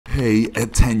Hey,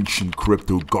 attention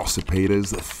crypto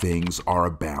gossipators, things are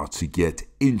about to get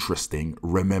interesting.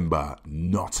 Remember,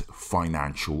 not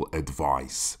financial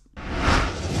advice.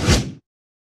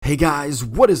 Hey guys,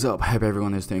 what is up? Hope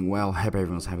everyone is doing well. Hope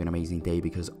everyone's having an amazing day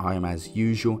because I am as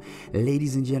usual.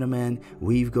 Ladies and gentlemen,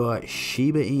 we've got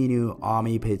Shiba Inu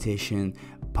army petition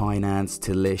Binance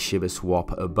to list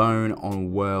Shibaswap Bone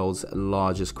on world's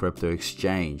largest crypto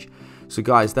exchange. So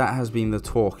guys, that has been the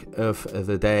talk of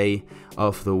the day,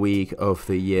 of the week, of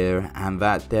the year, and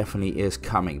that definitely is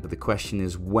coming. But the question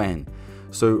is when.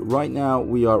 So right now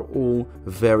we are all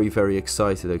very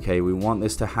excited, okay? We want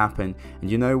this to happen,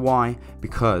 and you know why?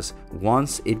 Because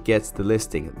once it gets the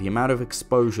listing, the amount of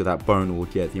exposure that Bone will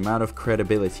get, the amount of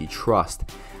credibility, trust,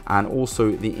 and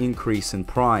also the increase in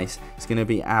price is going to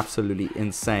be absolutely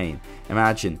insane.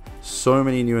 Imagine so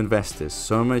many new investors,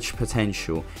 so much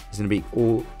potential. It's going to be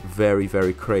all very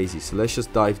crazy. So let's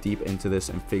just dive deep into this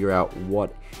and figure out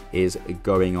what is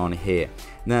going on here.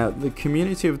 Now, the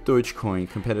community of Dogecoin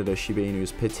competitor Shiba Inu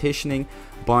is petitioning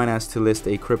Binance to list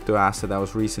a crypto asset that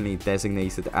was recently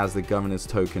designated as the governance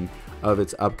token of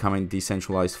its upcoming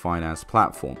decentralized finance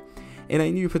platform. In a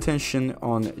new petition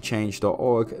on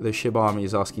change.org, the SHIB army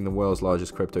is asking the world's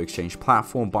largest crypto exchange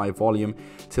platform by volume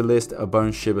to list a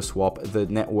Bone ShibaSwap, the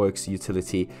network's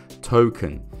utility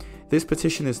token. This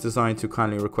petition is designed to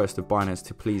kindly request of Binance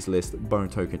to please list Bone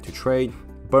token to trade.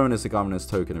 Bone is the governance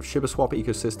token of Shibaswap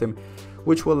ecosystem,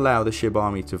 which will allow the SHIB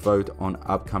army to vote on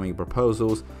upcoming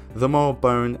proposals. The more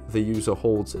Bone the user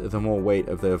holds, the more weight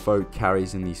of their vote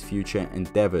carries in these future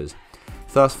endeavors.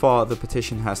 Thus far, the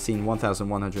petition has seen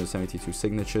 1,172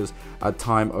 signatures at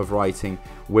time of writing,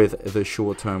 with the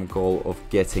short-term goal of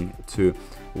getting to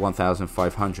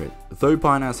 1,500. Though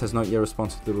Binance has not yet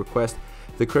responded to the request,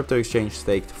 the crypto exchange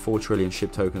staked 4 trillion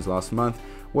SHIB tokens last month,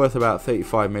 worth about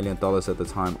 $35 million at the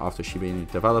time, after Shiba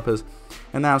Inu developers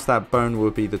announced that Bone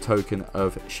will be the token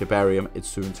of Shibarium, its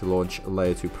soon-to-launch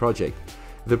Layer 2 project.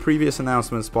 The previous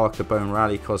announcement sparked a Bone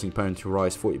rally, causing Bone to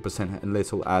rise 40% in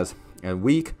little as a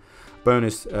week. Bone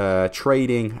is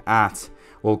trading at,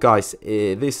 well guys,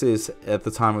 this is at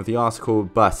the time of the article,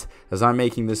 but as I'm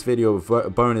making this video,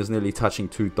 Bone is nearly touching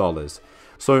 $2.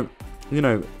 So, you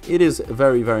know, it is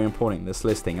very important, this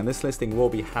listing, and this listing will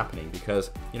be happening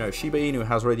because, you know, Shiba Inu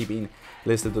has already been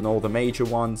listed on all the major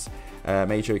ones,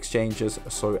 major exchanges.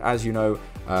 So as you know,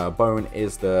 Bone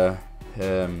is the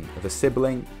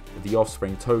sibling, the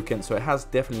offspring token, so it has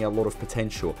definitely a lot of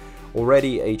potential.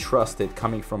 Already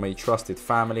coming from a trusted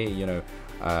family, you know,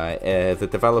 the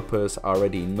developers are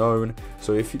already known.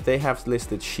 So if they have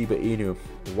listed Shiba Inu,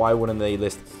 why wouldn't they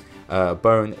list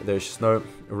Bone? There's just no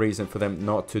reason for them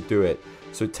not to do it.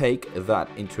 So take that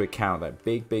into account, that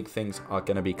big things are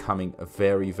going to be coming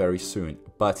very soon.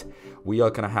 But we are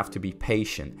going to have to be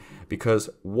patient, because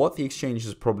what the exchange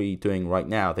is probably doing right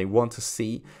now, they want to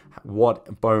see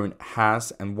what Bone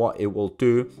has and what it will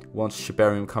do once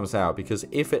Shibarium comes out. Because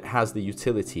if it has the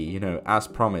utility, you know, as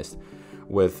promised,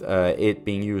 with it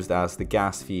being used as the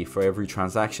gas fee for every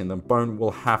transaction, then Bone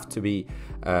will have to be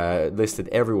listed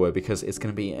everywhere, because it's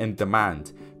going to be in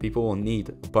demand. People will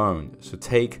need Bone. So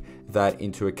take that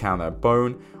into account, that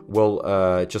Bone will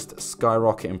just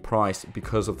skyrocket in price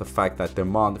because of the fact that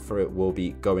demand for it will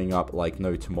be going up like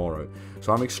no tomorrow.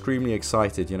 So I'm extremely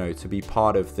excited, you know, to be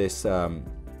part of this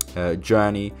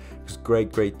journey, because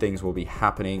great things will be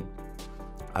happening.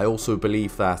 I also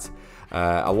believe that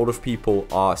a lot of people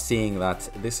are seeing that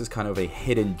this is kind of a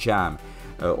hidden gem.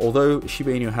 Although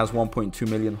Shiba Inu has 1.2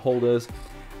 million holders,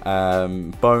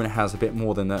 Bone has a bit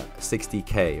more than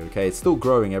 60k. Okay, it's still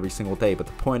growing every single day, but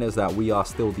the point is that we are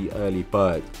still the early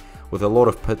bird with a lot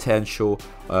of potential.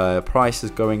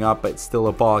 Prices going up, but it's still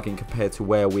a bargain compared to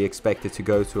where we expect it to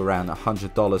go, to around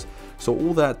 $100. So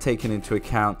all that taken into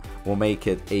account will make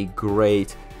it a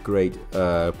great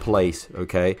place,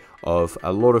 okay, of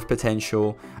a lot of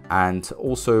potential. And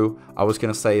also, I was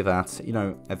going to say that, you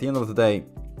know, at the end of the day,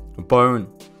 Bone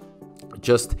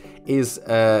just is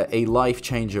a life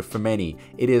changer for many.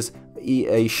 It is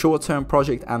a short-term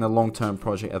project and a long-term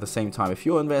project at the same time. If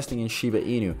you're investing in Shiba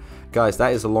Inu, guys,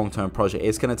 that is a long-term project.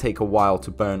 It's going to take a while to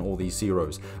burn all these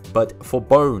zeros. But for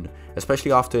Bone,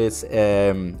 especially after it's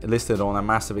listed on a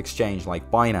massive exchange like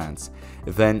Binance,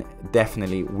 then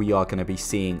definitely we are going to be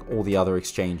seeing all the other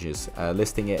exchanges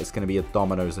listing it. It's going to be a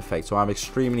dominoes effect. So I'm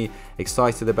extremely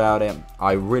excited about it.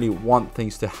 I really want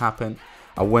things to happen.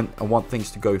 I want things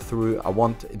to go through. I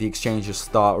want the exchanges to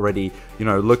start already, you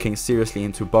know, looking seriously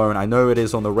into Bone. I know it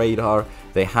is on the radar.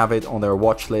 They have it on their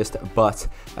watch list, but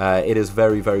it is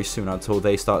very soon until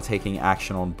they start taking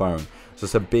action on Bone.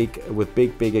 just with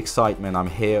big excitement. I'm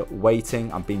here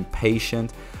waiting, I'm being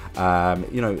patient.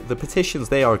 You know, the petitions,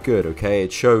 they are good, okay?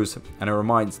 It shows and it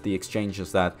reminds the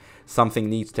exchanges that something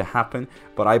needs to happen,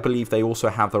 but I believe they also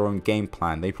have their own game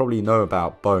plan. They probably know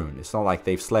about Bone. It's not like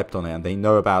they've slept on it, and they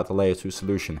know about the layer 2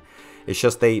 solution. It's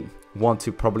just they want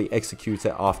to probably execute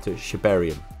it after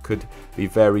Shibarium. Could be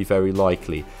very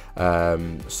likely.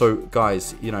 So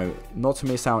guys, you know, not to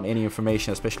miss out on any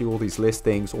information, especially all these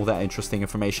listings, all that interesting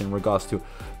information in regards to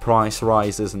price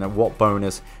rises and then what Bone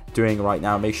is doing right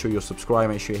now. Make sure you're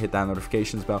subscribed, make sure you hit that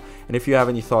notifications bell, and if you have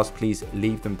any thoughts, please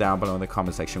leave them down below in the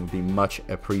comment section. Would be much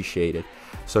appreciated.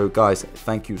 So guys,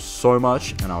 thank you so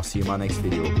much, and I'll see you in my next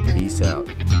video. Peace out.